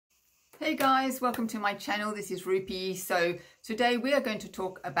Hey guys, welcome to my channel. This is Rupi. So today we are going to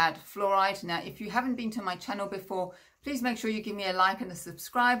talk about fluoride. Now, if you haven't been to my channel before, please make sure you give me a like and a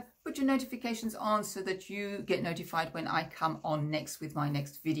subscribe. Put your notifications on so that you get notified when I come on next with my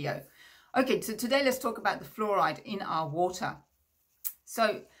next video. Okay, so today let's talk about the fluoride in our water.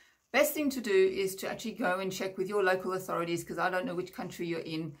 So best thing to do is to actually go and check with your local authorities, because I don't know which country you're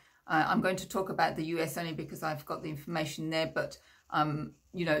in. I'm going to talk about the US only because I've got the information there, but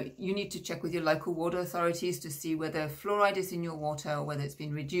you know, you need to check with your local water authorities to see whether fluoride is in your water or whether it's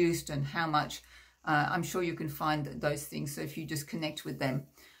been reduced and how much. I'm sure you can find those things, so if you just connect with them.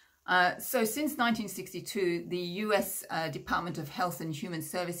 So since 1962, the US Department of Health and Human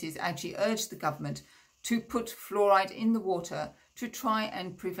Services actually urged the government to put fluoride in the water to try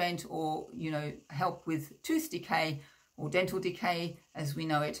and prevent or, you know, help with tooth decay or dental decay as we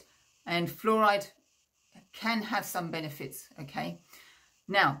know it. And fluoride can have some benefits, okay?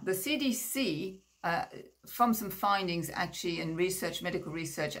 Now, the CDC, from some findings actually and research, medical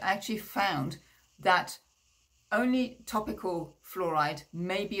research, actually found that only topical fluoride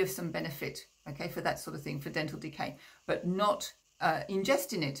may be of some benefit, okay, for that sort of thing, for dental decay, but not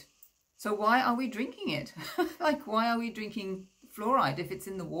ingesting it. So why are we drinking it? Like, why are we drinking fluoride if it's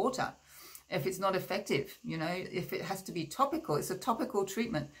in the water, if it's not effective? You know, if it has to be topical, it's a topical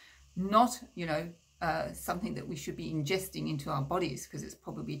treatment, not, you know, something that we should be ingesting into our bodies because it's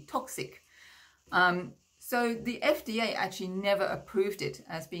probably toxic. So the FDA actually never approved it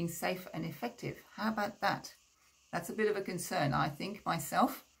as being safe and effective. How about that? That's a bit of a concern, I think,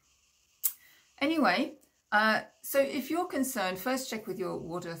 myself. Anyway, so if you're concerned, first check with your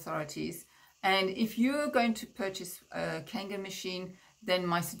water authorities. And if you're going to purchase a Kangen machine, then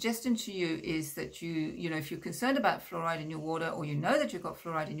my suggestion to you is that you know, if you're concerned about fluoride in your water, or you know that you've got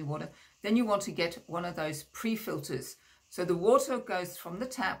fluoride in your water, then you want to get one of those pre-filters. So the water goes from the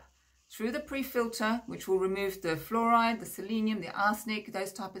tap through the pre-filter, which will remove the fluoride, the selenium, the arsenic,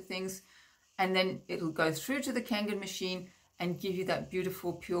 those type of things. And then it'll go through to the Kangen machine and give you that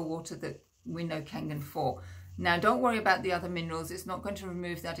beautiful pure water that we know Kangen for. Now, don't worry about the other minerals. It's not going to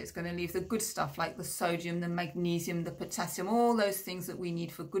remove that. It's going to leave the good stuff like the sodium, the magnesium, the potassium, all those things that we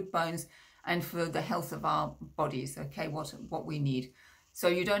need for good bones and for the health of our bodies, okay, what we need. So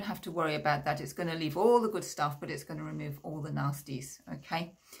you don't have to worry about that. It's going to leave all the good stuff, but it's going to remove all the nasties,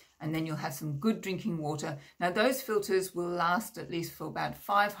 okay? And then you'll have some good drinking water. Now, those filters will last at least for about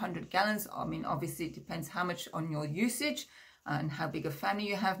 500 gallons. I mean, obviously, it depends how much on your usage and how big a family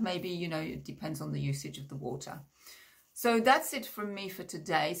you have. Maybe, you know, it depends on the usage of the water. So that's it from me for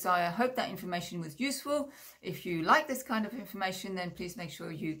today. So I hope that information was useful. If you like this kind of information, then please make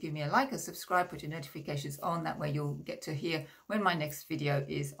sure you give me a like, a subscribe, put your notifications on. That way you'll get to hear when my next video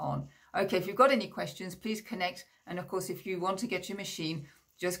is on. Okay, if you've got any questions, please connect. And of course, if you want to get your machine,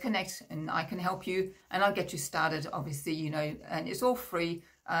 just connect and I can help you and I'll get you started, obviously, you know, and it's all free.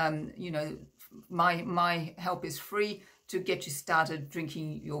 You know, my help is free to get you started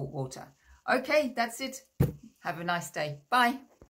drinking your water. Okay, that's it. Have a nice day. Bye.